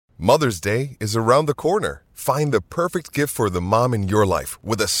Mother's Day is around the corner. Find the perfect gift for the mom in your life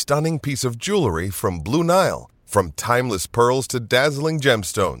with a stunning piece of jewelry from Blue Nile. From timeless pearls to dazzling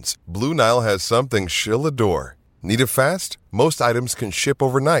gemstones, Blue Nile has something she'll adore. Need it fast? Most items can ship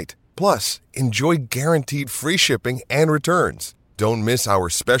overnight. Plus, enjoy guaranteed free shipping and returns. Don't miss our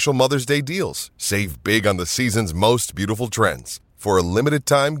special Mother's Day deals. Save big on the season's most beautiful trends. For a limited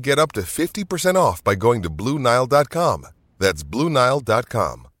time, get up to 50% off by going to BlueNile.com. That's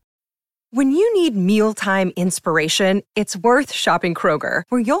BlueNile.com. When you need mealtime inspiration, it's worth shopping Kroger,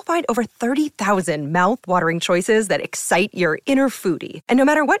 where you'll find over 30,000 mouth-watering choices that excite your inner foodie. And no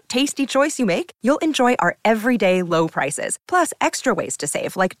matter what tasty choice you make, you'll enjoy our everyday low prices, plus extra ways to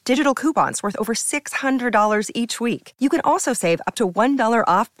save, like digital coupons worth over $600 each week. You can also save up to $1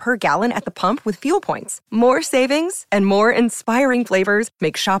 off per gallon at the pump with fuel points. More savings and more inspiring flavors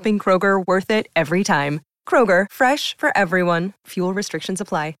make shopping Kroger worth it every time. Kroger, fresh for everyone. Fuel restrictions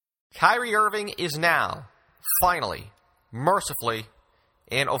apply. Kyrie Irving is now, finally, mercifully,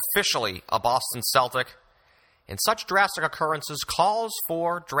 and officially a Boston Celtic, and such drastic occurrences calls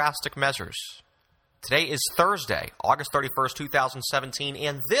for drastic measures. Today is Thursday, August 31st, 2017,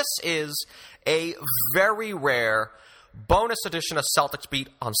 and this is a very rare bonus edition of Celtics Beat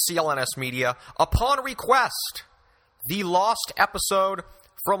on CLNS Media upon request. The lost episode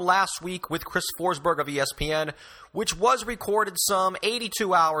from last week with Chris Forsberg of ESPN, which was recorded some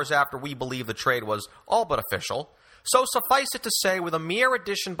 82 hours after we believe the trade was all but official. So suffice it to say, with a mere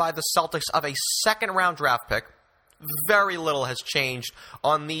addition by the Celtics of a second-round draft pick, very little has changed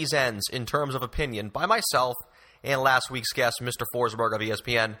on these ends in terms of opinion by myself and last week's guest, Mr. Forsberg of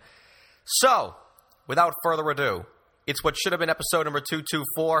ESPN. So, without further ado, it's what should have been episode number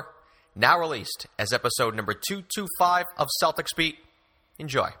 224, now released as episode number 225 of Celtics Beat.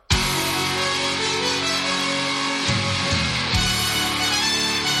 Enjoy.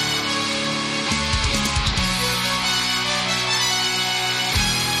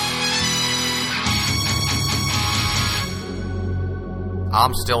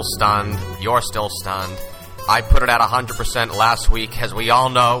 I'm still stunned. You're still stunned. I put it at 100% last week, as we all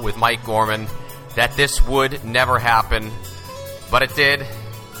know, with Mike Gorman, that this would never happen. But it did.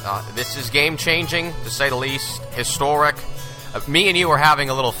 This is game-changing, to say the least. Historic. Me and you are having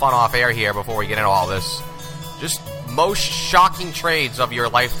a little fun off air here before we get into all this. Just most shocking trades of your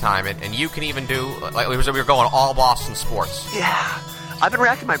lifetime, and you can even do, like we were going all Boston sports. Yeah, I've been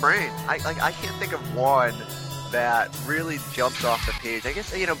racking my brain. I can't think of one that really jumps off the page. I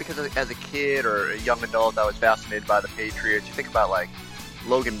guess, because as a kid or a young adult, I was fascinated by the Patriots. You think about, like,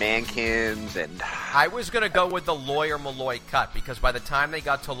 Logan Mankins and... I was going to go with the Lawyer Malloy cut, because by the time they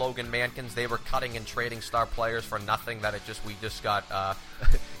got to Logan Mankins, they were cutting and trading star players for nothing, that we just got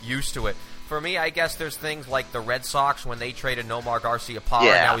used to it. For me, I guess there's things like the Red Sox when they traded Nomar Garciaparra.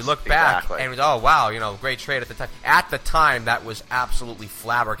 Yes, now we look back exactly. and oh wow, great trade at the time. At the time, that was absolutely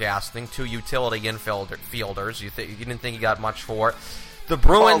flabbergasting. Two utility infielders. You didn't think you got much for it. The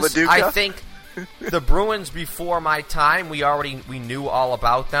Bruins, I think. The Bruins, before my time, we knew all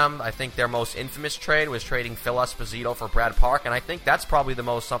about them. I think their most infamous trade was trading Phil Esposito for Brad Park, and I think that's probably the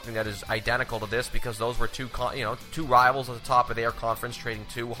most something that is identical to this, because those were two rivals at the top of their conference, trading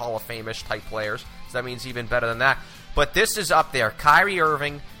two Hall of Fame-ish type players. So that means even better than that. But this is up there. Kyrie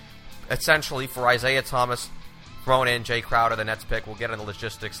Irving, essentially for Isaiah Thomas, thrown in Jay Crowder, the Nets pick. We'll get into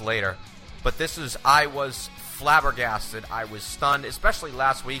logistics later. But I was flabbergasted. I was stunned, especially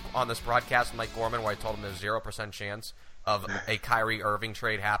last week on this broadcast with Mike Gorman, where I told him there's 0% chance of a Kyrie Irving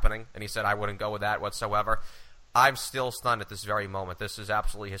trade happening, and he said I wouldn't go with that whatsoever. I'm still stunned at this very moment. This is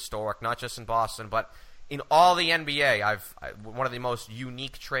absolutely historic, not just in Boston, but in all the NBA. One of the most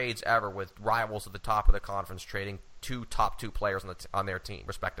unique trades ever, with rivals at the top of the conference trading top two players on their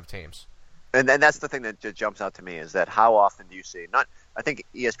respective teams. And that's the thing that just jumps out to me, is that how often do you see, I think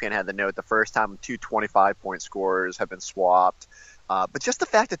ESPN had the note the first time 2 25-point scorers have been swapped. But just the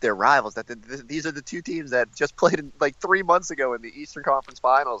fact that they're rivals, that these are the two teams that just played like 3 months ago in the Eastern Conference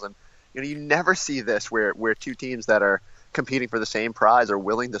Finals. And you never see this where two teams that are competing for the same prize are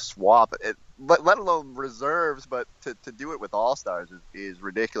willing to swap, let alone reserves, but to do it with all-stars is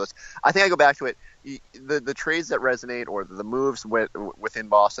ridiculous. I think I go back to it. The trades that resonate, or the moves within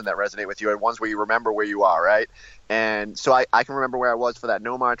Boston that resonate with you, are ones where you remember where you are, right? And so I can remember where I was for that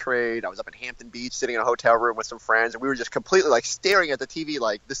Nomar trade. I was up in Hampton Beach sitting in a hotel room with some friends, and we were just completely like staring at the TV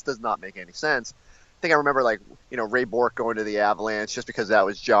like, this does not make any sense. I think I remember Ray Bourque going to the Avalanche just because that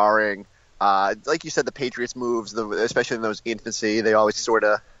was jarring. Like you said, the Patriots moves, especially in those infancy, they always sort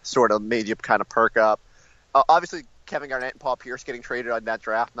of made you kind of perk up. Obviously, Kevin Garnett and Paul Pierce getting traded on that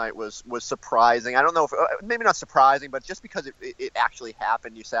draft night was surprising. I don't know if maybe not surprising, but just because it actually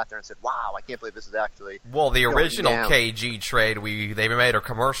happened, you sat there and said, "Wow, I can't believe this is actually." Well, the original KG trade, they made a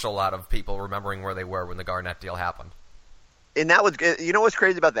commercial out of people remembering where they were when the Garnett deal happened. And that was, you know, what's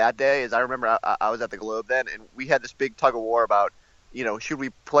crazy about that day is I remember I was at the Globe then, and we had this big tug of war about, you know, should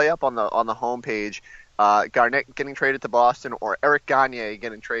we play up on the homepage Garnett getting traded to Boston or Eric Gagne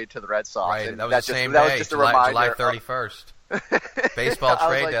getting traded to the Red Sox. Right, and that was the same day. That was just a reminder. July 31st. Baseball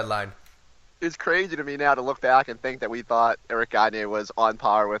trade deadline. It's crazy to me now to look back and think that we thought Eric Gagne was on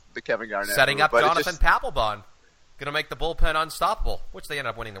par with the Kevin Garnett. Setting up Jonathan Papelbon. Going to make the bullpen unstoppable, which they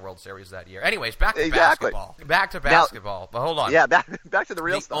ended up winning the World Series that year. Anyways, back to basketball. Back to basketball. But hold on. Yeah, back to the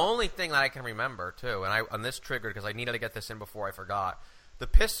real stuff. The only thing that I can remember, too, and this triggered because I needed to get this in before I forgot, the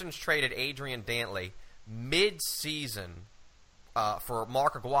Pistons traded Adrian Dantley mid-season for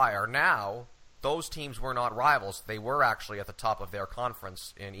Mark Aguirre. Now, those teams were not rivals. They were actually at the top of their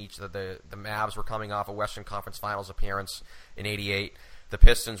conference in each of the Mavs were coming off a Western Conference Finals appearance in 88. The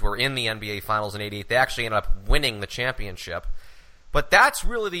Pistons were in the NBA Finals in 88. They actually ended up winning the championship. But that's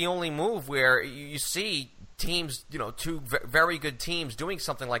really the only move where you see teams, you know, two very good teams doing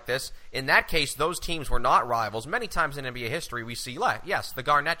something like this. In that case, those teams were not rivals. Many times in NBA history, we see, yes, the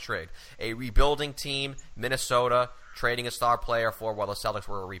Garnett trade. A rebuilding team, Minnesota, trading a star player for, well, the Celtics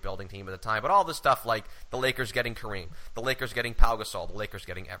were a rebuilding team at the time, but all this stuff like the Lakers getting Kareem, the Lakers getting Pau Gasol, the Lakers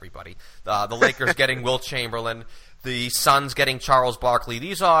getting everybody, the Lakers getting Wilt Chamberlain, the Suns getting Charles Barkley.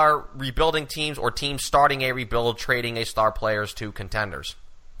 These are rebuilding teams or teams starting a rebuild, trading a star players to contenders.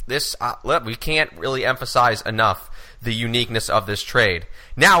 This we can't really emphasize enough the uniqueness of this trade.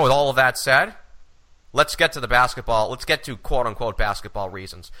 Now, with all of that said, let's get to the basketball. Let's get to quote-unquote basketball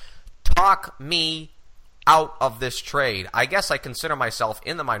reasons. Talk me out of this trade. I guess I consider myself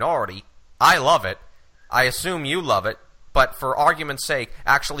in the minority. I love it. I assume you love it. But for argument's sake,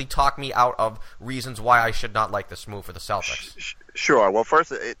 actually talk me out of reasons why I should not like this move for the Celtics. Sure. Well,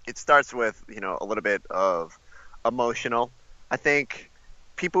 first, it starts with, you know, a little bit of emotional. I think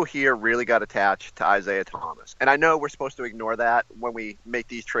people here really got attached to Isaiah Thomas. And I know we're supposed to ignore that when we make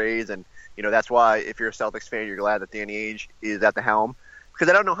these trades. And, you know, that's why if you're a Celtics fan, you're glad that Danny Ainge is at the helm. Because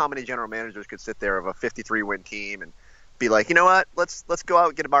I don't know how many general managers could sit there of a 53-win team and be like, you know what, let's go out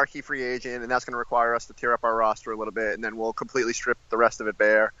and get a marquee free agent, and that's going to require us to tear up our roster a little bit, and then we'll completely strip the rest of it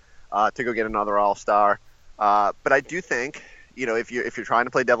bare to go get another all-star. But I do think, you know, if you're trying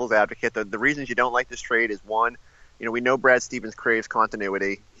to play devil's advocate, the reasons you don't like this trade is, one, you know, we know Brad Stevens craves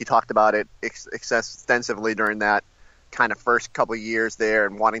continuity. He talked about it extensively during that kind of first couple of years there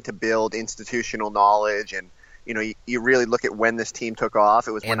and wanting to build institutional knowledge. And, you know, you really look at when this team took off.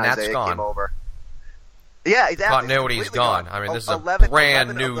 It was when Isaiah came over. Yeah, exactly. Continuity is gone. I mean, this is a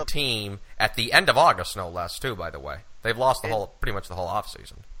brand new team at the end of August, no less, too, by the way. They've lost pretty much the whole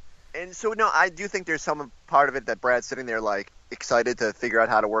offseason. And so, no, I do think there's some part of it that Brad's sitting there, like, excited to figure out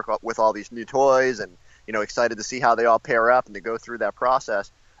how to work with all these new toys and, you know, excited to see how they all pair up and to go through that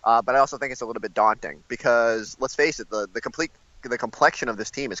process. But I also think it's a little bit daunting because, let's face it, the complexion of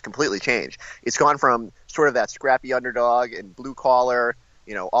this team has completely changed. It's gone from sort of that scrappy underdog and blue collar,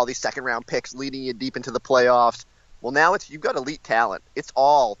 you know, all these second-round picks leading you deep into the playoffs. Well, now you've got elite talent. It's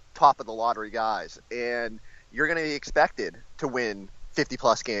all top-of-the-lottery guys. And you're going to be expected to win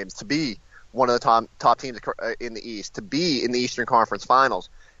 50-plus games, to be one of the top teams in the East, to be in the Eastern Conference Finals.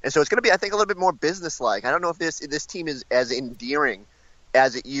 And so it's going to be, I think, a little bit more businesslike. I don't know if this team is as endearing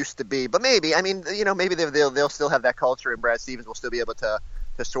as it used to be. But maybe, I mean, you know, maybe they'll still have that culture, and Brad Stevens will still be able to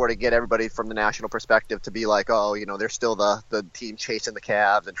sort of get everybody from the national perspective to be like, oh, you know, they're still the team chasing the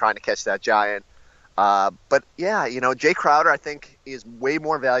Cavs and trying to catch that giant. But, yeah, you know, Jay Crowder, I think, is way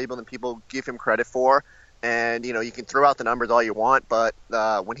more valuable than people give him credit for. And, you know, you can throw out the numbers all you want, but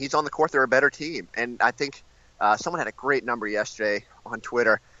when he's on the court, they're a better team. And I think someone had a great number yesterday on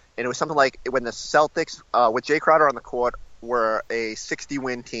Twitter, and it was something like when the Celtics, with Jay Crowder on the court, were a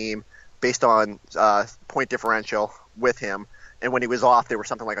 60-win team based on point differential with him. And when he was off, they were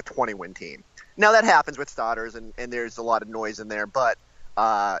something like a 20-win team. Now, that happens with starters, and there's a lot of noise in there. But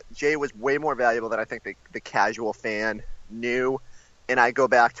Jay was way more valuable than I think the casual fan knew. And I go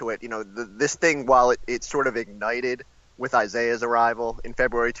back to it, you know, this thing, while it sort of ignited with Isaiah's arrival in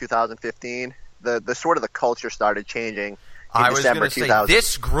February 2015, the sort of the culture started changing in December 2000. I was going to say,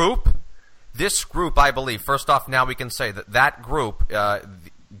 this group, I believe, first off, now we can say that group,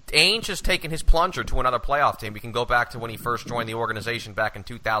 Ainge has taken his plunger to another playoff team. We can go back to when he first joined the organization back in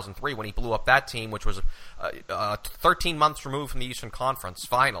 2003 when he blew up that team, which was 13 months removed from the Eastern Conference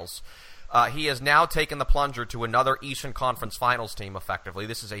Finals. He has now taken the plunger to another Eastern Conference Finals team, effectively.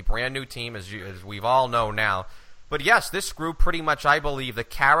 This is a brand new team, as we've all know now. But yes, this group pretty much, I believe, the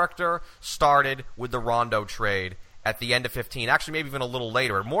character started with the Rondo trade at the end of 15. Actually, maybe even a little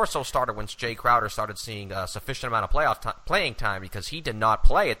later. It more so started when Jay Crowder started seeing a sufficient amount of playing time because he did not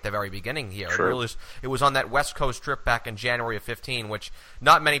play at the very beginning here. Sure. It was on that West Coast trip back in January of 15, which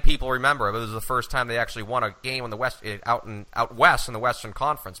not many people remember. It was the first time they actually won a game in the West, out west in the Western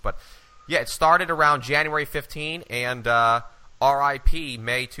Conference. But yeah, it started around January 15 and RIP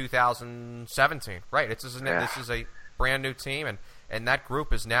May 2017. Right. This is a brand new team, and that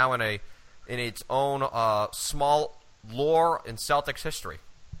group is now in its own small lore in Celtics history.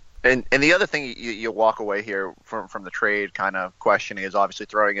 And the other thing you walk away here from the trade kind of questioning is obviously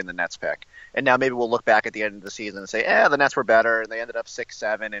throwing in the Nets pick. And now maybe we'll look back at the end of the season and say, the Nets were better, and they ended up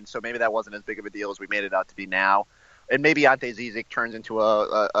 6-7, and so maybe that wasn't as big of a deal as we made it out to be now. And maybe Ante Zizic turns into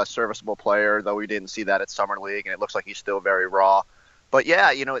a serviceable player, though we didn't see that at Summer League, and it looks like he's still very raw. But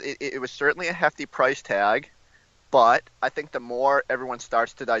yeah, it was certainly a hefty price tag. But I think the more everyone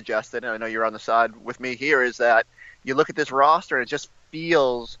starts to digest it, and I know you're on the side with me here, is that you look at this roster and it just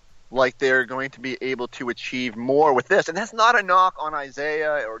feels like they're going to be able to achieve more with this. And that's not a knock on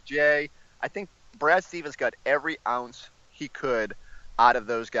Isaiah or Jay. I think Brad Stevens got every ounce he could out of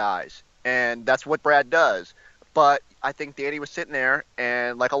those guys. And that's what Brad does. But I think Danny was sitting there,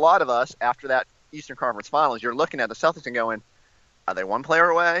 and like a lot of us, after that Eastern Conference Finals, you're looking at the Celtics and going, are they one player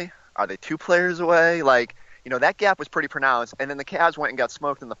away? Are they two players away? That gap was pretty pronounced, and then the Cavs went and got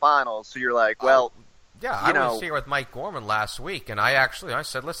smoked in the finals, so you're like, well, I was here with Mike Gorman last week, and I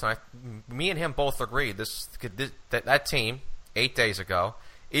said, listen, me and him both agreed that team 8 days ago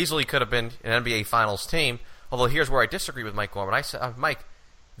easily could have been an NBA Finals team, although here's where I disagree with Mike Gorman. I said, Mike,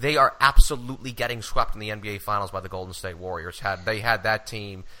 they are absolutely getting swept in the NBA Finals by the Golden State Warriors. They had that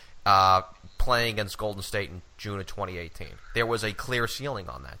team playing against Golden State in June of 2018. There was a clear ceiling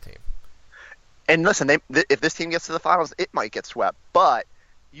on that team. And listen, if this team gets to the finals, it might get swept. But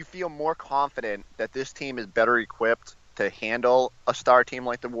you feel more confident that this team is better equipped to handle a star team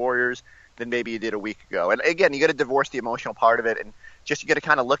like the Warriors than maybe you did a week ago. And again, you got to divorce the emotional part of it, and just you got to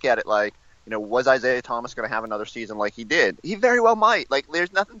kind of look at it like, was Isaiah Thomas going to have another season like he did? He very well might.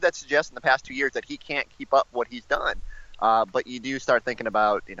 There's nothing that suggests in the past 2 years that he can't keep up what he's done. But you do start thinking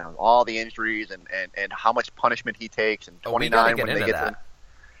about, all the injuries and how much punishment he takes, and 29 when they get to.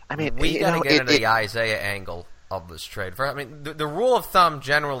 I mean, we got to get into the Isaiah angle of this trade. The rule of thumb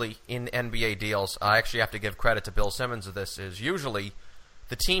generally in NBA deals, I actually have to give credit to Bill Simmons of this, is usually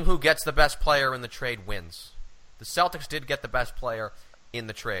the team who gets the best player in the trade wins. The Celtics did get the best player in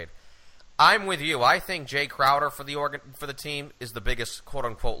the trade. I'm with you. I think Jay Crowder for the team is the biggest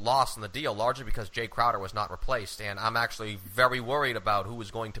quote-unquote loss in the deal, largely because Jay Crowder was not replaced, and I'm actually very worried about who is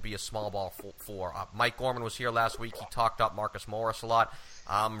going to be a small ball for. Mike Gorman was here last week. He talked up Marcus Morris a lot.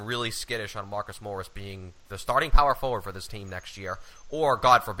 I'm really skittish on Marcus Morris being the starting power forward for this team next year, or,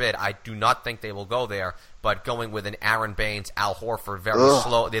 God forbid, I do not think they will go there, but going with an Aaron Baines, Al Horford, very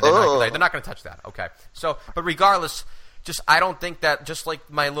slow. They're not going to touch that. Okay. But regardless, I don't think that, just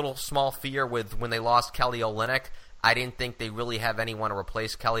like my little small fear with when they lost Kelly Olynyk, I didn't think they really have anyone to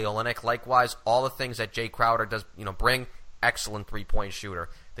replace Kelly Olynyk. Likewise, all the things that Jay Crowder does, bring, excellent three-point shooter.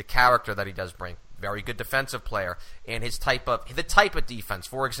 The character that he does bring, very good defensive player, and the type of defense.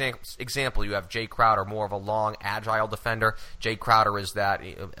 For example, you have Jay Crowder, more of a long, agile defender. Jay Crowder is that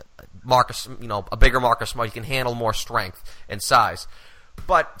Marcus, a bigger Marcus Smart. He can handle more strength and size.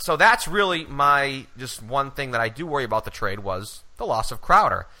 But so that's really just one thing that I do worry about the trade was the loss of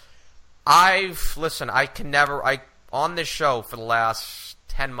Crowder. On this show for the last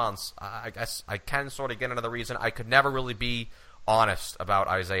 10 months, I guess I can sort of get into the reason I could never really be honest about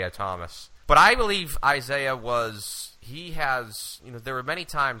Isaiah Thomas. But I believe Isaiah there were many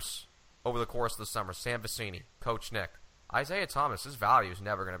times over the course of the summer, Sam Vecini, Coach Nick, Isaiah Thomas, his value is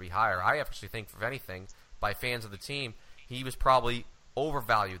never going to be higher. I actually think, if anything, by fans of the team, he was probably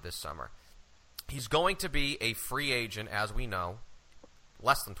overvalued this summer. He's going to be a free agent, as we know,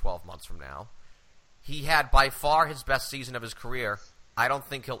 less than 12 months from now. He had by far his best season of his career. I don't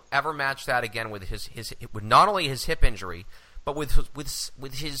think he'll ever match that again with with not only his hip injury, but with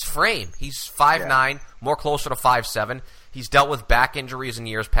his frame. He's 5'9", more closer to 5'7". He's dealt with back injuries in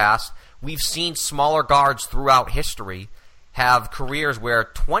years past. We've seen smaller guards throughout history have careers where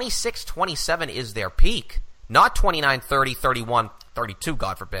 26, 27 is their peak. Not 29, 30, 31, 32,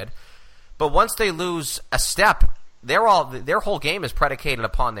 God forbid. But once they lose a step, their whole game is predicated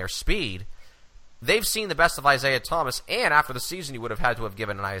upon their speed. They've seen the best of Isaiah Thomas, and after the season, you would have had to have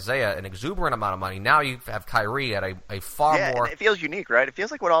given Isaiah an exuberant amount of money. Now you have Kyrie at a far more... And it feels unique, right? It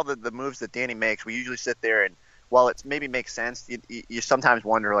feels like with all the moves that Danny makes, we usually sit there and while it maybe makes sense, you sometimes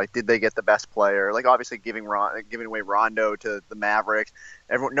wonder, like, did they get the best player? Like, obviously giving away Rondo to the Mavericks.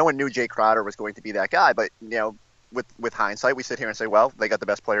 No one knew Jay Crowder was going to be that guy, but, you know, with hindsight, we sit here and say, well, they got the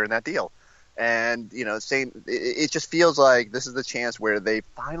best player in that deal. And, you know, it just feels like this is the chance where they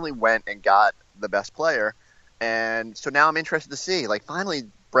finally went and got the best player. And so now I'm interested to see, like, finally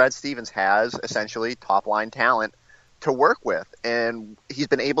Brad Stevens has essentially top-line talent to work with. And he's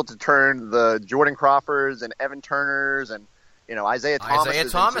been able to turn the Jordan Crawfords and Evan Turners and, you know, Isaiah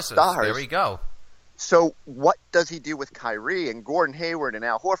Thomases into stars. There we go. So what does he do with Kyrie and Gordon Hayward and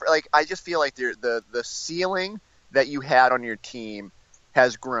Al Horford? Like, I just feel like the ceiling that you had on your team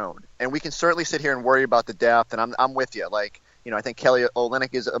has grown. And we can certainly sit here and worry about the depth, and I'm with you. Like, you know, I think Kelly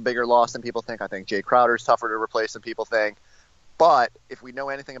Olynyk is a bigger loss than people think. I think Jay Crowder is tougher to replace than people think. But if we know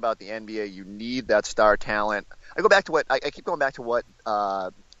anything about the NBA, you need that star talent. I keep going back to what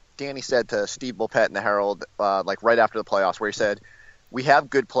Danny said to Steve Bulpett in the Herald, like right after the playoffs, where he said, "We have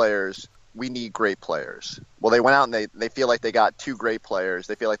good players. We need great players." Well, they went out and they feel like they got two great players.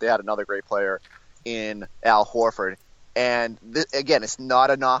 They feel like they had another great player in Al Horford. And again, it's not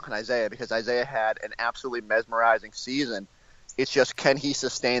a knock on Isaiah, because Isaiah had an absolutely mesmerizing season. It's just, can he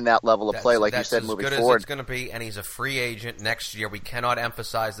sustain that level of play, like you said, moving forward? That's as good as it's going to be, and he's a free agent next year. We cannot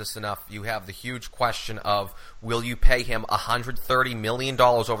emphasize this enough. You have the huge question of, will you pay him $130 million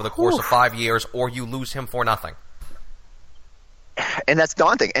over the course of 5 years, or you lose him for nothing? And that's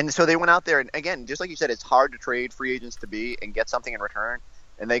daunting. And so they went out there, and again, just like you said, it's hard to trade free agents to be and get something in return.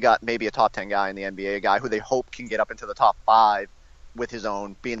 And they got maybe a top 10 guy in the NBA, a guy who they hope can get up into the top 5 with his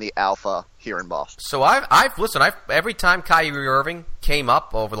own being the alpha here in Boston. So every time Kyrie Irving came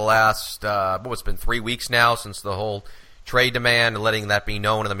up over the last, it's been 3 weeks now since the whole trade demand and letting that be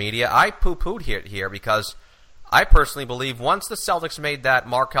known in the media, I poo-pooed here because I personally believe once the Celtics made that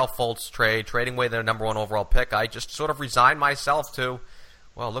Markelle Fultz trade, trading away their number 1 overall pick, I just sort of resigned myself to,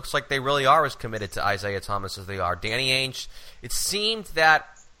 well, it looks like they really are as committed to Isaiah Thomas as they are. Danny Ainge, it seemed that,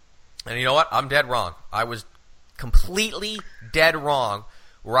 and you know what, I'm dead wrong. I was completely dead wrong,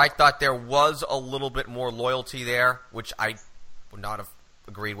 where I thought there was a little bit more loyalty there, which I would not have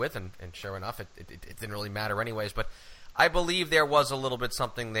agreed with, and sure enough, it didn't really matter anyways, but I believe there was a little bit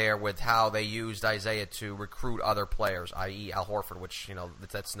something there with how they used Isaiah to recruit other players, i.e. Al Horford, which, you know,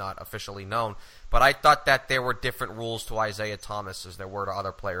 that's not officially known, but I thought that there were different rules to Isaiah Thomas as there were to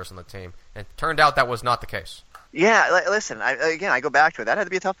other players on the team, and it turned out that was not the case. Yeah, listen, I go back to it. That had to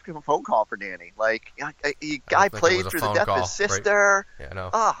be a tough phone call for Danny. Like, a guy played through the death of his sister. Right? Yeah, I know.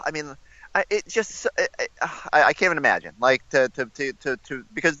 Oh, I mean, I can't even imagine. Like,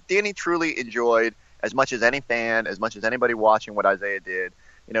 because Danny truly enjoyed, as much as any fan, as much as anybody watching what Isaiah did,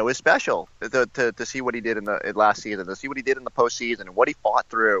 you know, it was special to see what he did in last season, to see what he did in the postseason and what he fought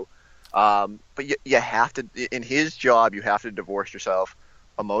through. But you have to, in his job, you have to divorce yourself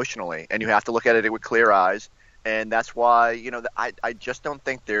emotionally, and you have to look at it with clear eyes. And that's why, you know, I just don't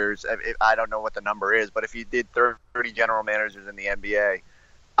think I don't know what the number is, but if you did 30 general managers in the NBA,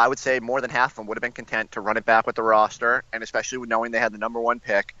 I would say more than half of them would have been content to run it back with the roster, and especially knowing they had the number 1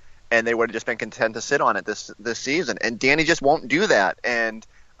 pick, and they would have just been content to sit on it this season. And Danny just won't do that, and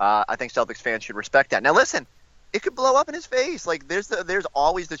I think Celtics fans should respect that. Now, listen, it could blow up in his face. Like, there's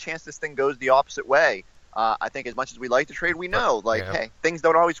always the chance this thing goes the opposite way. I think as much as we like to trade, we know, hey, things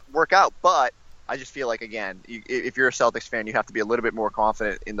don't always work out, but I just feel like, again, if you're a Celtics fan, you have to be a little bit more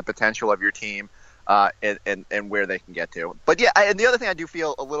confident in the potential of your team and where they can get to. But, yeah, and the other thing I do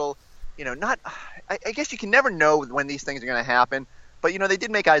feel a little, you know, I guess you can never know when these things are going to happen. But, you know, they did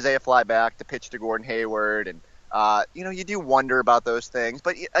make Isaiah fly back to pitch to Gordon Hayward. And, you know, you do wonder about those things.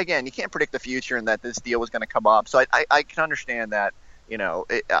 But, again, you can't predict the future and that this deal was going to come up. So I can understand that. You know,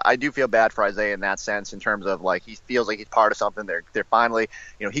 I do feel bad for Isaiah in that sense, in terms of, like, he feels like he's part of something. They're finally,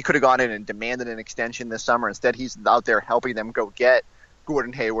 you know, he could have gone in and demanded an extension this summer. Instead, he's out there helping them go get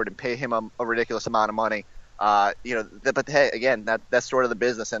Gordon Hayward and pay him a ridiculous amount of money. You know, but hey, again, that's sort of the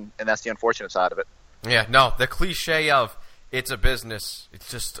business, and that's the unfortunate side of it. Yeah, no, the cliche of it's a business, it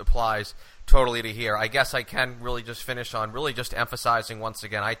just applies totally to here. I guess I can really just finish on really just emphasizing once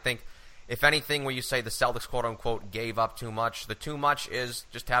again, I think, if anything, where you say the Celtics, quote-unquote, gave up too much, the too much is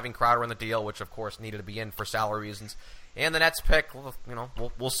just having Crowder in the deal, which, of course, needed to be in for salary reasons. And the Nets pick, you know,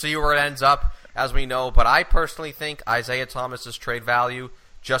 we'll see where it ends up, as we know. But I personally think Isaiah Thomas's trade value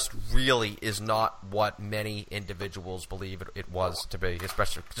just really is not what many individuals believe it was to be,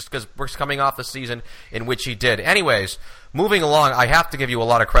 especially just because we're coming off the season in which he did. Anyways, moving along, I have to give you a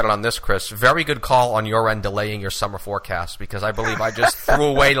lot of credit on this, Chris. Very good call on your end delaying your summer forecast, because I believe I just threw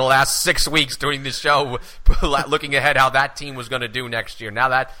away the last 6 weeks doing this show looking ahead how that team was going to do next year. Now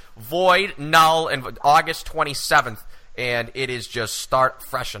that void, null, and August 27th, and it is just start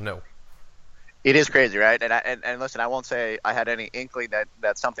fresh and new. It is crazy, right? And listen, I won't say I had any inkling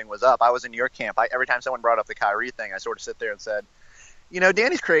that something was up. I was in your camp. Every time someone brought up the Kyrie thing, I sort of sit there and said,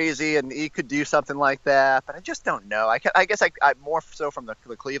 Danny's crazy and he could do something like that, but I just don't know. I guess I more so from the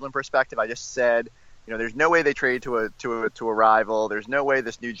Cleveland perspective, I just said, there's no way they trade to a rival. There's no way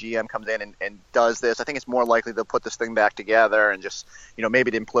this new GM comes in and does this. I think it's more likely they'll put this thing back together and just,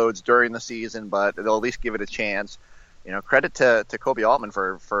 maybe it implodes during the season, but they'll at least give it a chance. Credit to Koby Altman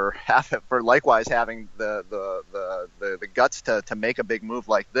for likewise having the guts to make a big move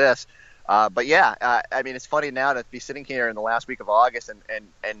like this. But yeah, it's funny now to be sitting here in the last week of August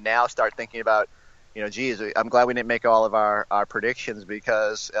and now start thinking about, geez, I'm glad we didn't make all of our predictions,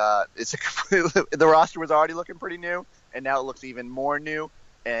 because the roster was already looking pretty new, and now it looks even more new.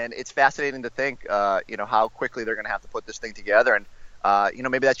 And it's fascinating to think, how quickly they're going to have to put this thing together. And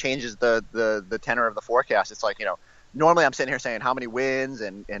maybe that changes the tenor of the forecast. It's like, normally I'm sitting here saying how many wins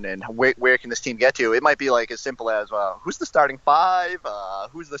and where can this team get to. It might be like as simple as who's the starting five,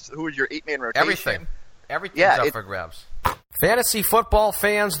 who is your 8-man rotation. Everything's up for grabs. Fantasy football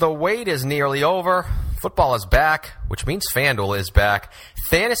fans, the wait is nearly over. Football is back, which means FanDuel is back.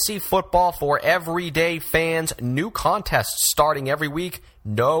 Fantasy football for everyday fans. New contests starting every week.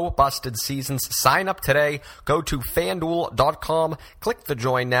 No busted seasons. Sign up today. Go to FanDuel.com, click the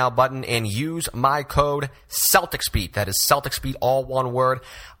Join Now button, and use my code CelticsBeat. That is CelticsBeat, all one word.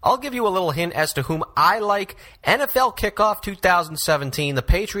 I'll give you a little hint as to whom I like. NFL Kickoff 2017. The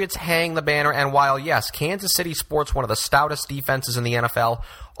Patriots hang the banner, and while, yes, Kansas City sports one of the stoutest defenses in the NFL,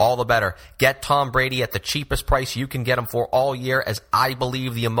 all the better. Get Tom Brady at the cheapest price you can get him for all year, as I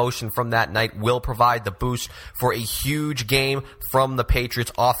believe the emotion from that night will provide the boost for a huge game from the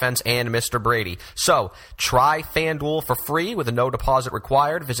Patriots offense and Mr. Brady. So, try FanDuel for free with a no deposit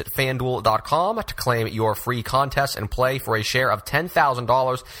required. Visit FanDuel.com to claim your free contest and play for a share of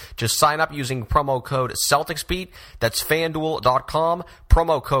 $10,000. Just sign up using promo code CelticsBeat. That's FanDuel.com,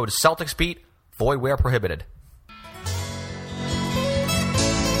 promo code CelticsBeat, void where prohibited.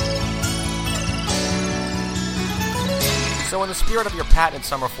 So in the spirit of your patented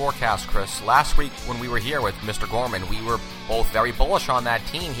summer forecast, Chris, last week when we were here with Mr. Gorman, we were both very bullish on that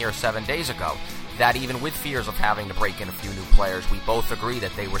team here 7 days ago. That even with fears of having to break in a few new players, we both agree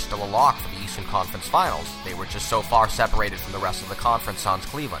that they were still a lock for the Eastern Conference Finals. They were just so far separated from the rest of the conference sans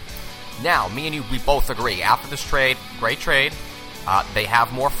Cleveland. Now, me and you, we both agree. After this trade, great trade, they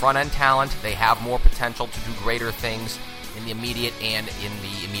have more front-end talent. They have more potential to do greater things in the immediate and in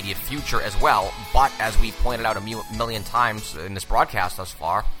the immediate future as well. But as we've pointed out a million times in this broadcast thus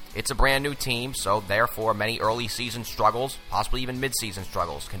far, it's a brand new team, so therefore many early season struggles, possibly even mid-season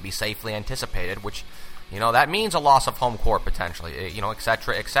struggles, can be safely anticipated, which, that means a loss of home court potentially, et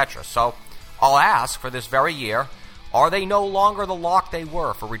cetera, et cetera. So I'll ask for this very year, are they no longer the lock they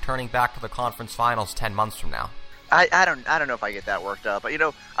were for returning back to the conference finals 10 months from now? I don't know if I get that worked up, but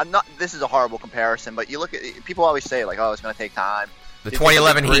I'm not. This is a horrible comparison, but you look at people always say like, oh, it's going to take time. The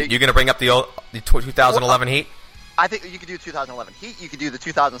 2011 Heat. You're going to bring up the 2011 Heat? I think you could do 2011 Heat. You could do the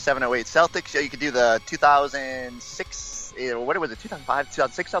 2007-08 Celtics. You could do the 2006. What was it? 2005,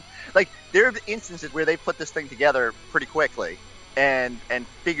 2006. Like there are instances where they put this thing together pretty quickly and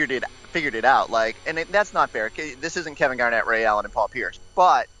figured it out. Like, and that's not fair. This isn't Kevin Garnett, Ray Allen, and Paul Pierce,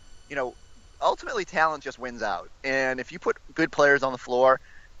 but ultimately, talent just wins out. And if you put good players on the floor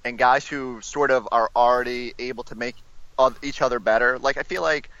and guys who sort of are already able to make each other better, like I feel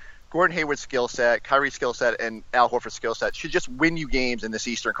like Gordon Hayward's skill set, Kyrie's skill set, and Al Horford's skill set should just win you games in this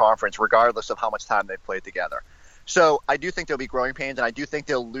Eastern Conference, regardless of how much time they've played together. So I do think there'll be growing pains, and I do think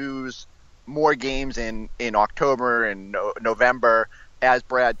they'll lose more games in October and November as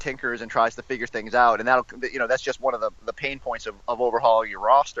Brad tinkers and tries to figure things out. And that's just one of the pain points of overhauling your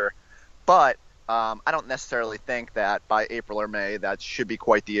roster. But I don't necessarily think that by April or May that should be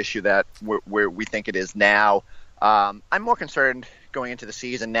quite the issue that we think it is now. I'm more concerned going into the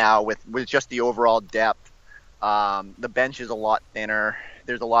season now with just the overall depth. The bench is a lot thinner.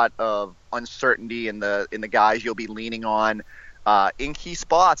 There's a lot of uncertainty in the guys you'll be leaning on in key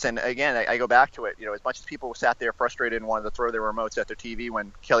spots. And again, I go back to it. As much as people sat there frustrated and wanted to throw their remotes at their TV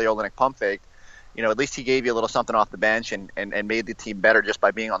when Kelly Olynyk pump faked, at least he gave you a little something off the bench and made the team better just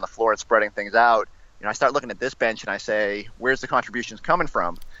by being on the floor and spreading things out. I start looking at this bench and I say, where's the contributions coming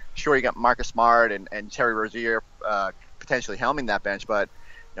from? Sure, you got Marcus Smart and Terry Rozier potentially helming that bench, but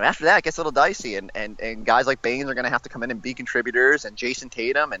after that it gets a little dicey, and guys like Baines are going to have to come in and be contributors, and Jason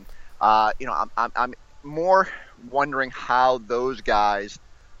Tatum, and I'm more wondering how those guys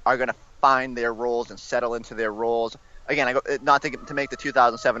are going to find their roles and settle into their roles. Again, not to make the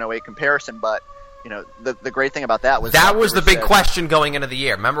 2007-08 comparison, but the great thing about that was the big question going into the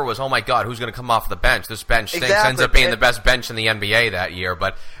year. Remember, was, oh my God, who's going to come off the bench? This bench stinks. Exactly. Ends up being the best bench in the NBA that year.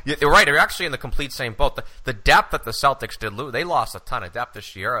 But you're right, they're actually in the complete same boat. The depth that the Celtics did lose, they lost a ton of depth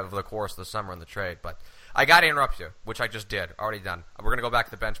this year over the course of the summer in the trade. But I got to interrupt you, which I just did, already done. We're going to go back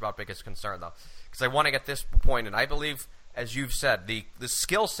to the bench about biggest concern, though, because I want to get this point, and I believe, as you've said, the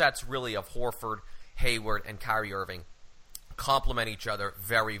skill sets really of Horford, Hayward, and Kyrie Irving complement each other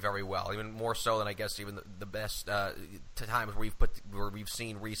very, very well. Even more so than I guess even the best times where we've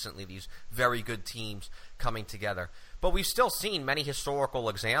seen recently these very good teams coming together. But we've still seen many historical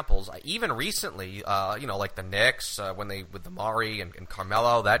examples, even recently. Like the Knicks with Amari and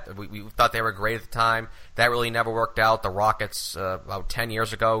Carmelo. That we thought they were great at the time. That really never worked out. The Rockets about 10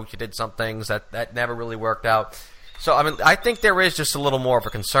 years ago, you did some things that never really worked out. So, I think there is just a little more of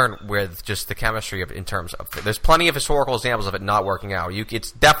a concern with just the chemistry in terms of – there's plenty of historical examples of it not working out.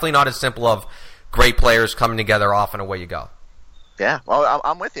 It's definitely not as simple of great players coming together off and away you go. Yeah, well,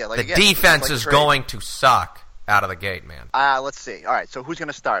 I'm with you. The defense is going to suck out of the gate, man. Let's see. All right, so who's going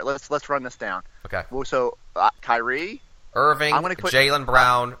to start? Let's run this down. Okay. Well, so Kyrie. Irving, Jaylen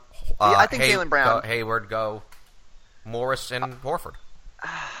Brown. I think Jaylen Brown. Hayward, go. Morris and Horford.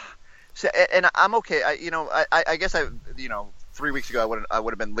 So, and I'm okay. I guess 3 weeks ago I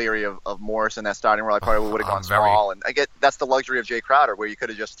would have been leery of Morris in that starting role. I probably would have gone small, and I get that's the luxury of Jay Crowder, where you could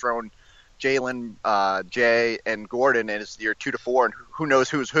have just thrown Jaylen, Jay, and Gordon, and it's your 2 to 4, and who knows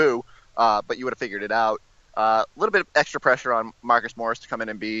who's who, but you would have figured it out. A little bit of extra pressure on Marcus Morris to come in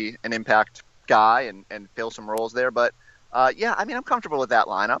and be an impact guy and fill some roles there, but I'm comfortable with that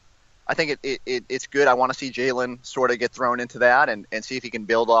lineup. I think it's good. I want to see Jaylen sort of get thrown into that and see if he can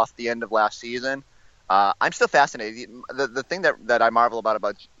build off the end of last season. I'm still fascinated. The thing that I marvel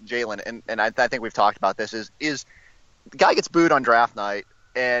about Jaylen, and I think we've talked about this, is the guy gets booed on draft night,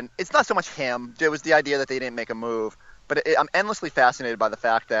 and it's not so much him. It was the idea that they didn't make a move. But I'm endlessly fascinated by the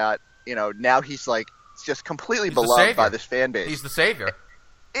fact that now he's like just completely beloved by this fan base. He's the savior.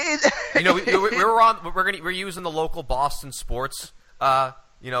 We're using the local Boston sports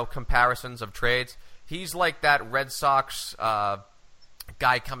comparisons of trades. He's like that Red Sox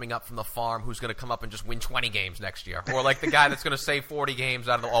guy coming up from the farm who's going to come up and just win 20 games next year. Or like the guy that's going to save 40 games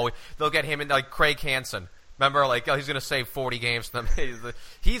out of they'll get him in, like Craig Hansen. Remember, he's going to save 40 games for them.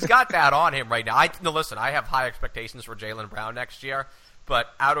 He's got that on him right now. Listen, I have high expectations for Jaylen Brown next year,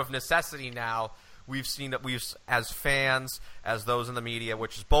 but out of necessity now, we've seen that as fans, as those in the media,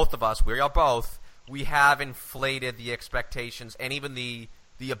 which is both of us, we are both, we have inflated the expectations and even the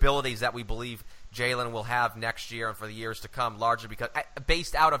abilities that we believe Jaylen will have next year and for the years to come, largely because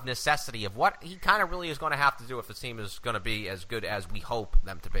based out of necessity of what he kind of really is going to have to do if the team is going to be as good as we hope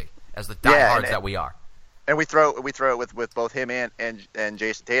them to be, as the diehards that we are. And we throw it with both him and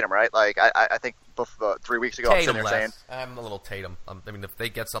Jason Tatum, right? Like I think 3 weeks ago, I'm a little Tatum. If they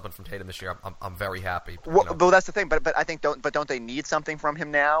get something from Tatum this year, I'm very happy. Well, that's the thing. But I think don't they need something from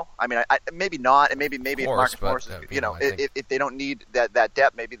him now? Maybe not, and maybe if Marcus Morris, if they don't need that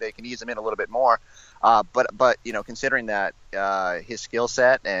depth, maybe they can ease him in a little bit more. But considering that his skill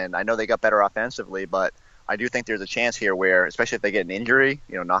set, and I know they got better offensively, but I do think there's a chance here where, especially if they get an injury,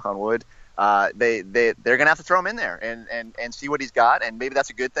 knock on wood. They're gonna have to throw him in there and see what he's got, and maybe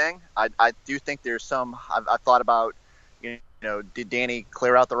that's a good thing. I do think there's some. I've thought about, did Danny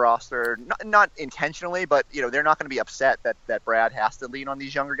clear out the roster? Not intentionally, but they're not going to be upset that Brad has to lean on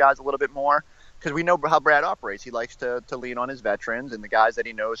these younger guys a little bit more, because we know how Brad operates. He likes to lean on his veterans and the guys that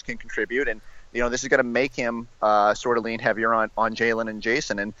he knows can contribute, and this is going to make him sort of lean heavier on Jaylen and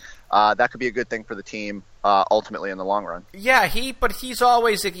Jason, and that could be a good thing for the team ultimately in the long run. Yeah, but he's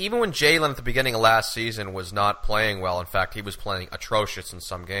always, even when Jaylen at the beginning of last season was not playing well, in fact, he was playing atrocious in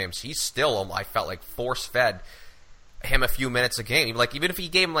some games, he still, I felt like, force-fed him a few minutes a game. Even if he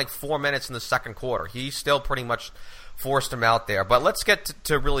gave him 4 minutes in the second quarter, he still pretty much forced him out there. But let's get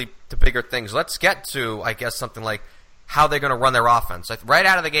to really to bigger things. Let's get to, I guess, something like how they're going to run their offense. Right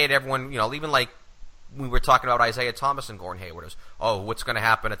out of the gate, everyone, even we were talking about Isaiah Thomas and Gordon Hayward. Is, what's going to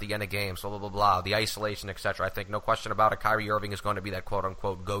happen at the end of games, blah, blah, blah, blah, the isolation, etc. I think no question about it, Kyrie Irving is going to be that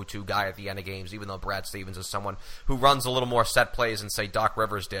quote-unquote go-to guy at the end of games, even though Brad Stevens is someone who runs a little more set plays than, say, Doc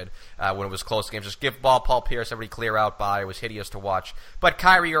Rivers did when it was close games. Just give ball, Paul Pierce, everybody clear out by. It was hideous to watch. But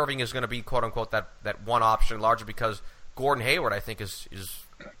Kyrie Irving is going to be, quote-unquote, that one option, largely because Gordon Hayward, I think, is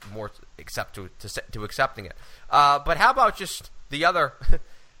more to accepting it. But how about just the other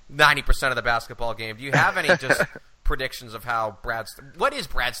 90% of the basketball game? Do you have any just predictions of how what is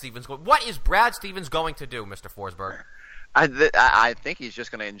Brad Stevens going to do, Mr. Forsberg? I think he's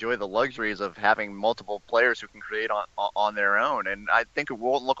just going to enjoy the luxuries of having multiple players who can create on their own, and I think it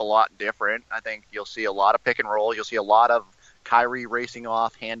won't look a lot different. I think you'll see a lot of pick and roll. You'll see a lot of Kyrie racing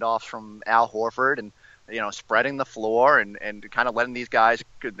off handoffs from Al Horford, and spreading the floor and kind of letting these guys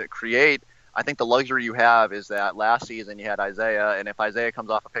create. I think the luxury you have is that last season you had Isaiah, and if Isaiah comes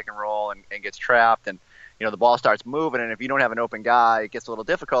off a pick and roll and gets trapped and the ball starts moving, and if you don't have an open guy, it gets a little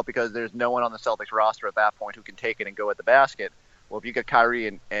difficult because there's no one on the Celtics roster at that point who can take it and go at the basket. Well, if you get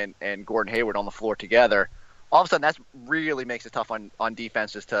Kyrie and Gordon Hayward on the floor together, all of a sudden that really makes it tough on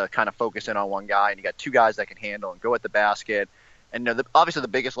defenses to kind of focus in on one guy, and you got two guys that can handle and go at the basket. And obviously the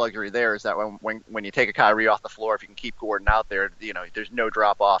biggest luxury there is that when you take a Kyrie off the floor, if you can keep Gordon out there, there's no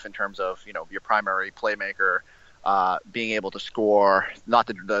drop off in terms of your primary playmaker being able to score. Not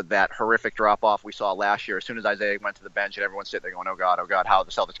that horrific drop off we saw last year. As soon as Isaiah went to the bench and everyone's sitting there going, oh God, how are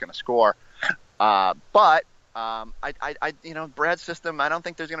the Celtics going to score? But Brad's system, I don't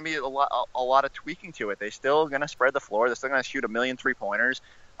think there's going to be a lot of tweaking to it. They're still going to spread the floor. They're still going to shoot 1 million 3-pointers.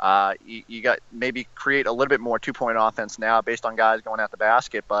 You got maybe create a little bit more 2-point offense now based on guys going at the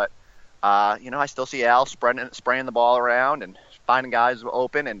basket, but I still see Al spraying the ball around and finding guys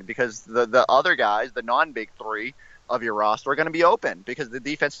open, and because the other guys, the non-big three of your roster, are going to be open because the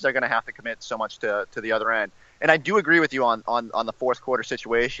defenses are going to have to commit so much to the other end. And I do agree with you on the fourth quarter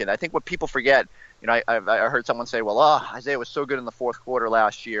situation. I think what people forget, I heard someone say, well, Isaiah was so good in the fourth quarter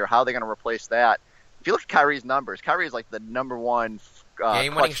last year. How are they going to replace that? If you look at Kyrie's numbers, Kyrie is like the number one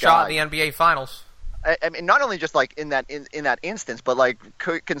game-winning shot in the NBA Finals. I mean, not only just like in that instance, but like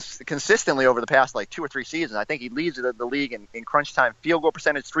consistently over the past like 2 or 3 seasons. I think he leads the league in crunch time field goal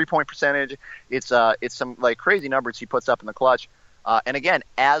percentage, 3-point percentage. It's some like crazy numbers he puts up in the clutch. And again,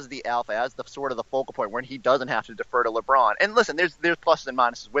 as the alpha, as the sort of the focal point when he doesn't have to defer to LeBron. And listen, there's pluses and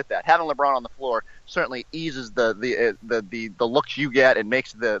minuses with that. Having LeBron on the floor certainly eases the looks you get and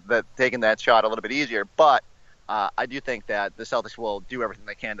makes the taking that shot a little bit easier. But I do think that the Celtics will do everything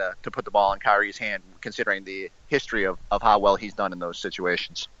they can to put the ball in Kyrie's hand, considering the history of how well he's done in those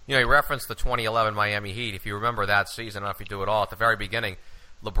situations. You referenced the 2011 Miami Heat. If you remember that season, I don't know if you do it all, at the very beginning,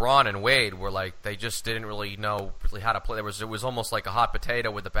 LeBron and Wade were like, they just didn't really know how to play. It was almost like a hot potato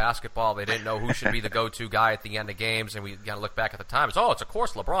with the basketball. They didn't know who should be the go-to guy at the end of games, and we got to look back at the time. It's of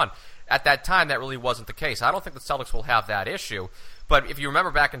course LeBron. At that time, that really wasn't the case. I don't think the Celtics will have that issue. But if you remember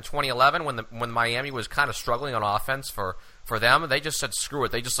back in 2011 when Miami was kind of struggling on offense for them, they just said screw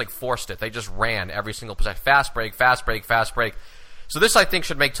it. They just forced it. They just ran every single possession. Fast break, fast break, fast break. So this, I think,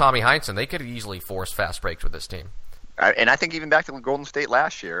 should make Tommy Heinsohn. They could easily force fast breaks with this team. And I think even back to Golden State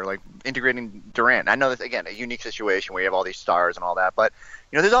last year, like integrating Durant. I know that's, again, a unique situation where you have all these stars and all that. But,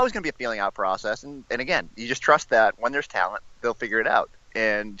 there's always going to be a feeling out process. And again, you just trust that when there's talent, they'll figure it out.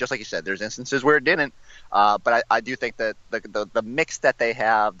 And just like you said, there's instances where it didn't. But I do think that the mix that they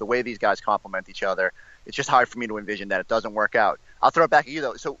have, the way these guys complement each other, it's just hard for me to envision that it doesn't work out. I'll throw it back at you,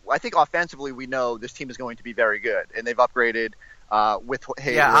 though. So I think offensively we know this team is going to be very good. And they've upgraded with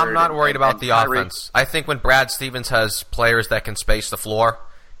Hayward. Yeah, I'm not worried about the offense. I think when Brad Stevens has players that can space the floor,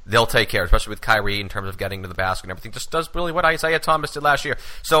 they'll take care, especially with Kyrie in terms of getting to the basket and everything. Just does really what Isaiah Thomas did last year.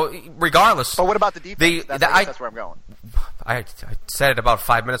 So regardless. But what about the defense? That's where I'm going. I said it about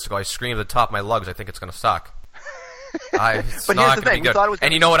 5 minutes ago. I screamed at the top of my lungs. I think it's going to suck. It's but not here's the thing. Be good.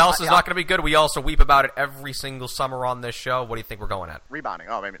 And you know what else is not going to be good? We also weep about it every single summer on this show. What do you think we're going at? Rebounding.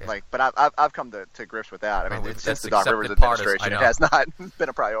 But I've come to grips with that. I mean, since the Doc Rivers administration, it has not been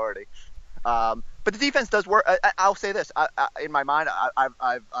a priority. But the defense does work. I'll say this. In my mind,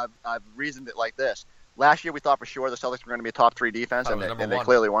 I've reasoned it like this. Last year, we thought for sure the Celtics were going to be a top 3 defense, and they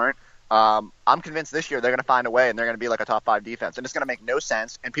clearly weren't. I'm convinced this year they're going to find a way, and they're going to be like a top 5 defense. And it's going to make no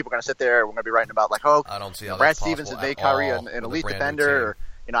sense, and people are going to sit there, and we're going to be writing about, I don't see how Brad Stevens has made Kyrie an elite defender, or,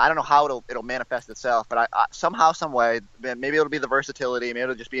 I don't know how it'll manifest itself, but I somehow, some way, maybe it'll be the versatility, maybe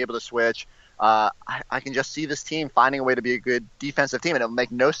it'll just be able to switch. I can just see this team finding a way to be a good defensive team, and it'll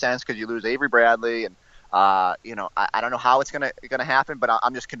make no sense because you lose Avery Bradley, and I don't know how it's gonna happen, but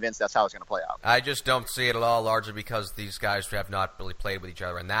I'm just convinced that's how it's gonna play out. I just don't see it at all, largely because these guys have not really played with each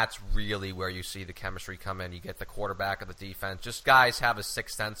other, and that's really where you see the chemistry come in. You get the quarterback of the defense. Just guys have a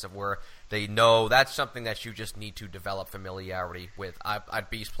sixth sense of where they know that's something that you just need to develop familiarity with. I'd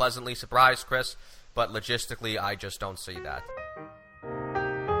be pleasantly surprised, Chris, but logistically, I just don't see that.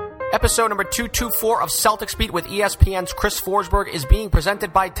 Episode number 224 of Celtics Beat with ESPN's Chris Forsberg is being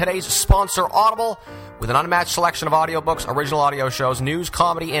presented by today's sponsor, Audible. With an unmatched selection of audiobooks, original audio shows, news,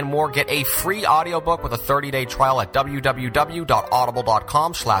 comedy, and more, get a free audiobook with a 30-day trial at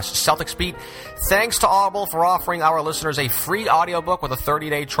www.audible.com/CelticsBeat. Thanks to Audible for offering our listeners a free audiobook with a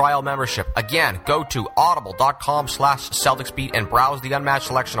 30-day trial membership. Again, go to audible.com/CelticsBeat and browse the unmatched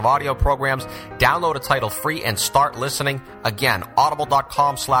selection of audio programs. Download a title free and start listening. Again,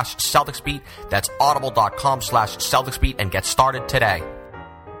 audible.com/CelticsBeat. That's audible.com/CelticsBeat and get started today.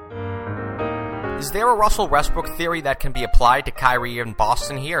 Is there a Russell Westbrook theory that can be applied to Kyrie in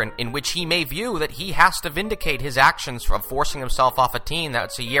Boston here, in which he may view that he has to vindicate his actions of forcing himself off a team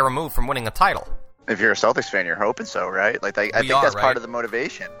that's a year removed from winning a title? If you're a Celtics fan, you're hoping so, right? I think that's part of the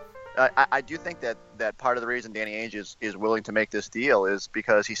motivation. I do think that part of the reason Danny Ainge is willing to make this deal is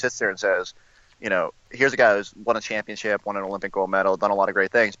because he sits there and says, here's a guy who's won a championship, won an Olympic gold medal, done a lot of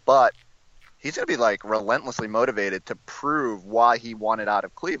great things, but he's going to be relentlessly motivated to prove why he wanted out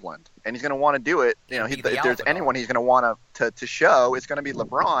of Cleveland, and he's going to want to do it. If there's anyone he's going to want to show, it's going to be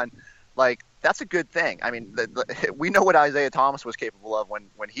LeBron. That's a good thing. I mean, we know what Isaiah Thomas was capable of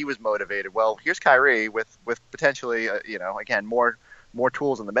when he was motivated. Well, here's Kyrie with potentially, again, more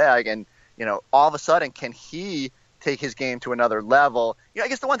tools in the bag, and all of a sudden, can he take his game to another level? I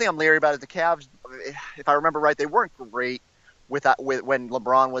guess the one thing I'm leery about is the Cavs. If I remember right, they weren't great with when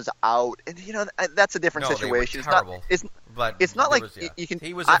LeBron was out, and that's a different situation. They were terrible. It's not like you can.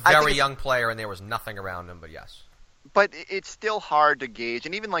 He was a very young player, and there was nothing around him. But yes. But it's still hard to gauge,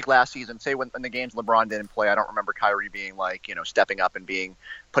 and even last season, say when the games LeBron didn't play, I don't remember Kyrie being stepping up and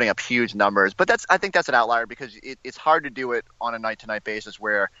putting up huge numbers. But I think that's an outlier because it's hard to do it on a night-to-night basis.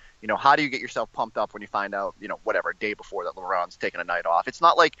 Where how do you get yourself pumped up when you find out a day before that LeBron's taking a night off? It's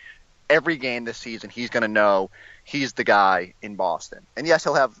not like every game this season he's going to know he's the guy in Boston. And yes,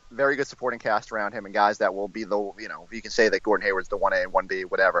 he'll have very good supporting cast around him and guys that will be you can say that Gordon Hayward's the 1A and 1B,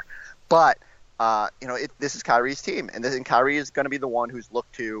 whatever. But this is Kyrie's team, and Kyrie is going to be the one who's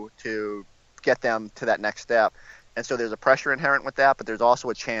looked to get them to that next step. And so there's a pressure inherent with that, but there's also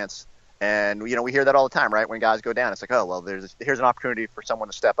a chance. And we hear that all the time, right? When guys go down, it's like, oh well, here's an opportunity for someone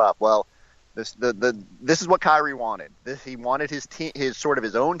to step up. Well, this is what Kyrie wanted. He wanted his team, his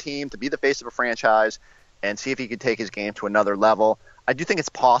own team, to be the face of a franchise and see if he could take his game to another level. I do think it's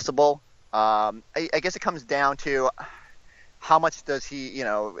possible. I guess it comes down to how much does he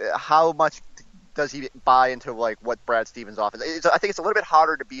buy into what Brad Stevens' offense? I think it's a little bit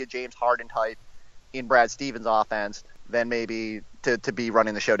harder to be a James Harden type in Brad Stevens' offense than maybe to be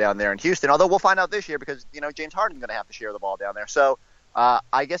running the show down there in Houston. Although we'll find out this year because James Harden's going to have to share the ball down there. So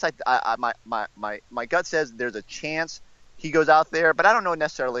I guess my gut says there's a chance he goes out there, but I don't know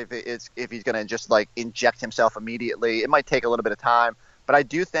necessarily if he's going to just inject himself immediately. It might take a little bit of time, but I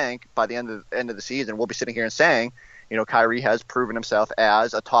do think by the end of the season we'll be sitting here and saying, Kyrie has proven himself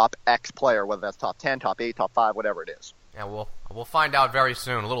as a top X player, whether that's top 10, top 8, top 5, whatever it is. Yeah, we'll find out very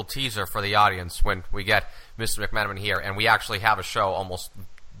soon. A little teaser for the audience when we get Mr. McMenamin here, and we actually have a show almost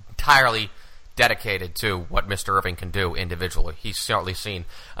entirely dedicated to what Mr. Irving can do individually. He's certainly seen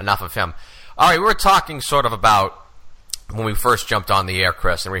enough of him. All right, we were talking sort of about when we first jumped on the air,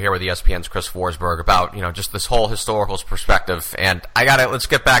 Chris, and we're here with ESPN's Chris Forsberg about just this whole historical perspective, and let's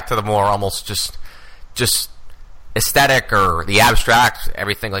get back to the more almost just aesthetic or the abstract,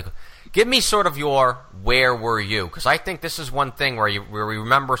 everything. Give me sort of your where were you? Because I think this is one thing where we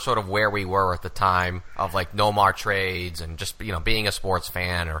remember sort of where we were at the time of no more trades and just being a sports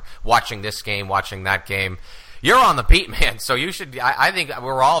fan or watching this game, watching that game. You're on the beat, man, so you should. I think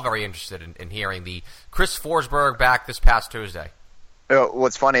we're all very interested in hearing the Chris Forsberg back this past Tuesday.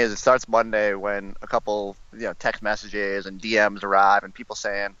 What's funny is it starts Monday when a couple text messages and DMs arrive and people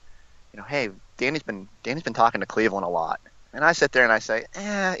saying, hey, Danny's been talking to Cleveland a lot. And I sit there and I say,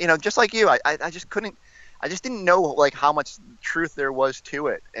 just like you, I just didn't know how much truth there was to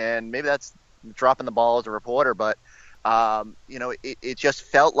it. And maybe that's dropping the ball as a reporter, but it just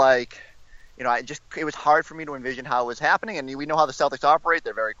felt like, it was hard for me to envision how it was happening. And we know how the Celtics operate.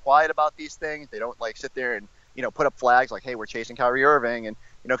 They're very quiet about these things. They don't sit there and, put up flags like, hey, we're chasing Kyrie Irving, and,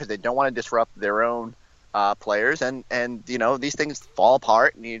 because they don't want to disrupt their own players, and these things fall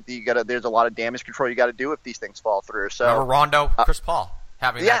apart, and you gotta. There's a lot of damage control you got to do if these things fall through. So remember Rondo, Chris Paul.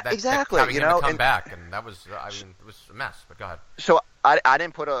 having exactly. Having him to come back, and that was it was a mess. But go ahead. So I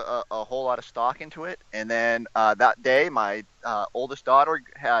didn't put a whole lot of stock into it, and then that day my oldest daughter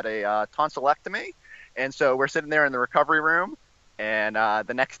had a tonsillectomy, and so we're sitting there in the recovery room, and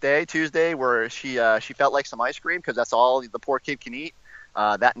the next day, Tuesday, where she felt like some ice cream because that's all the poor kid can eat,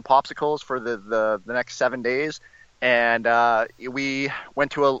 that and popsicles for the next 7 days. And we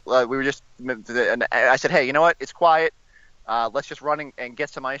went to and I said, hey, you know what? It's quiet. Let's just run and get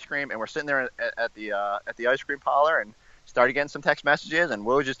some ice cream. And we're sitting there at the ice cream parlor and started getting some text messages. And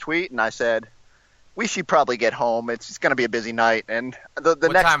Will just tweet. And I said, we should probably get home. It's going to be a busy night. And the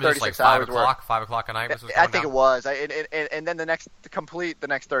next time 36 like 5 hours o'clock, 5 o'clock at night. I think it was. And then the next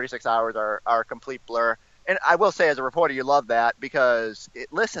 36 hours are a complete blur. And I will say, as a reporter, you love that because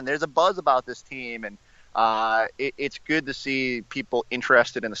listen, there's a buzz about this team and. It's good to see people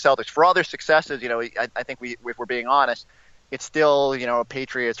interested in the Celtics for all their successes. I think if we're being honest, it's still,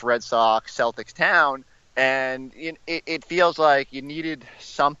 Patriots, Red Sox, Celtics town. And it feels like you needed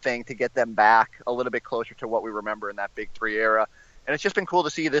something to get them back a little bit closer to what we remember in that Big Three era. And it's just been cool to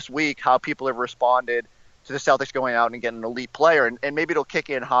see this week how people have responded to the Celtics going out and getting an elite player. And maybe it'll kick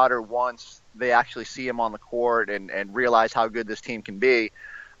in hotter once they actually see him on the court and realize how good this team can be.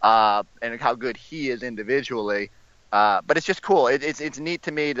 And how good he is individually, but it's just cool. It's neat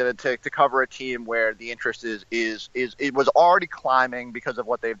to me to cover a team where the interest is it was already climbing because of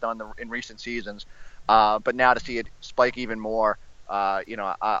what they've done in recent seasons, but now to see it spike even more. I'll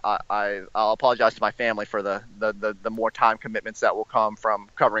apologize to my family for the more time commitments that will come from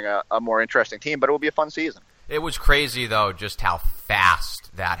covering a more interesting team, but it will be a fun season. It was crazy, though, just how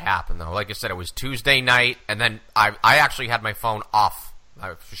fast that happened, though. Like I said, it was Tuesday night, and then I actually had my phone off. I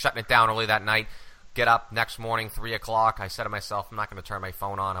was shutting it down early that night. Get up next morning, 3 o'clock. I said to myself, I'm not going to turn my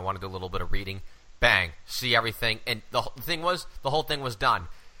phone on. I want to do a little bit of reading. Bang. See everything. And the whole thing was done.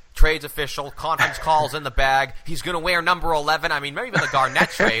 Trade's official. Conference calls in the bag. He's going to wear number 11. I mean, maybe even the Garnett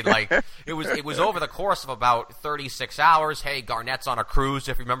trade. Like it was over the course of about 36 hours. Hey, Garnett's on a cruise.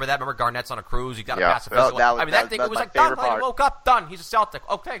 If you remember that. Remember Garnett's on a cruise. You got to pass a physical. That thing was like done. I woke up, done. He's a Celtic.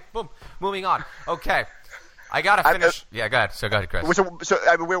 Okay, boom. Moving on. Okay. I gotta finish. Go ahead. So go ahead, Chris.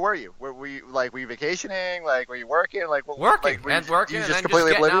 So where were you? Were you vacationing? Like, were you working? Like, working, and then just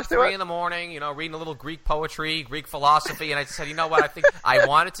completely getting up 3 in the morning. Reading a little Greek poetry, Greek philosophy, and I said, you know what? I think I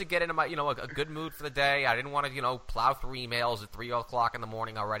wanted to get into my, a good mood for the day. I didn't want to, plow through emails at 3 o'clock in the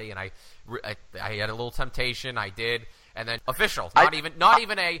morning already, and I had a little temptation. I did. And then official, not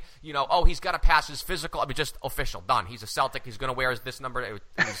even a, he's got to pass his physical. I mean, just official, done. He's a Celtic. He's going to wear this number. It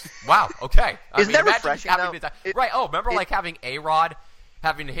was, wow, okay. Isn't that refreshing, though? Right, remember having A-Rod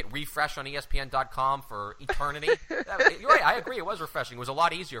having to hit refresh on ESPN.com for eternity? You're right, I agree. It was refreshing. It was a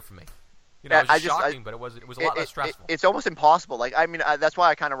lot easier for me. It was shocking, but it was a lot less stressful. It's almost impossible. That's why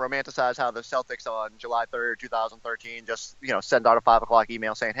I kind of romanticize how the Celtics on July 3rd, 2013 just, send out a 5 o'clock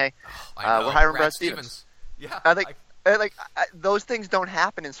email saying, hey, we're hiring Brad Stevens. Yeah. I think... those things don't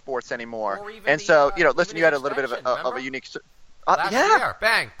happen in sports anymore, and so listen, you had a little bit of a unique. Last year,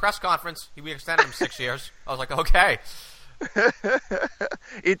 bang, press conference. We extended him 6 years. I was like, okay.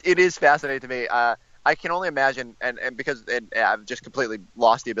 It is fascinating to me. I can only imagine, and because I've just completely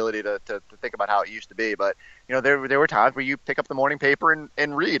lost the ability to think about how it used to be. But there were times where you pick up the morning paper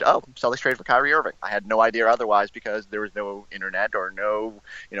and read, Celtics trade for Kyrie Irving. I had no idea otherwise because there was no internet or no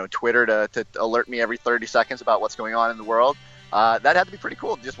Twitter to alert me every 30 seconds about what's going on in the world. That had to be pretty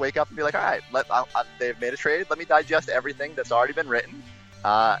cool to just wake up and be like, all right, they've made a trade. Let me digest everything that's already been written.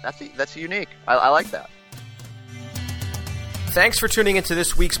 That's unique. I like that. Thanks for tuning into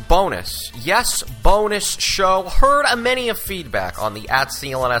this week's bonus show. Heard a many of feedback on the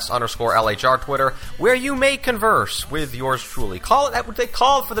 @CLNS_LHR Twitter, where you may converse with yours truly. Call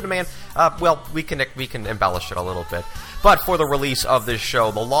for the demand. We can embellish it a little bit. But for the release of this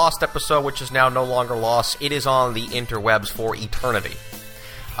show, the lost episode, which is now no longer lost, it is on the interwebs for eternity.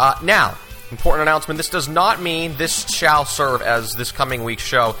 Now, important announcement, this does not mean this shall serve as this coming week's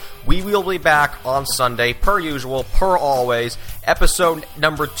show. We will be back on Sunday, per usual, per always, episode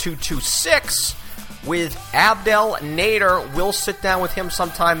number 226 with Abdel Nader. We'll sit down with him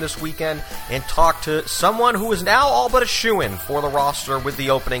sometime this weekend and talk to someone who is now all but a shoo-in for the roster with the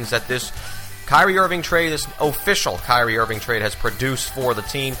openings that this Kyrie Irving trade, this official Kyrie Irving trade, has produced for the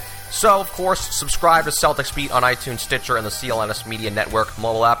team. So, of course, subscribe to Celtics Beat on iTunes, Stitcher, and the CLNS Media Network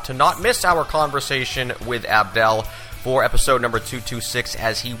mobile app to not miss our conversation with Abdel for episode number 226,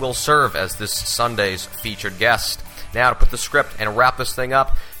 as he will serve as this Sunday's featured guest. Now, to put the script and wrap this thing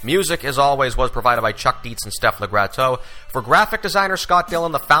up, music, as always, was provided by Chuck Dietz and Steph Legrateau. For graphic designer Scott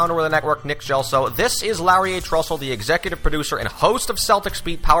Dillon, the founder of the network, Nick Gelso, this is Larry H. Russell, the executive producer and host of Celtics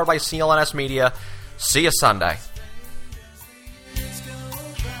Beat, powered by CLNS Media. See you Sunday.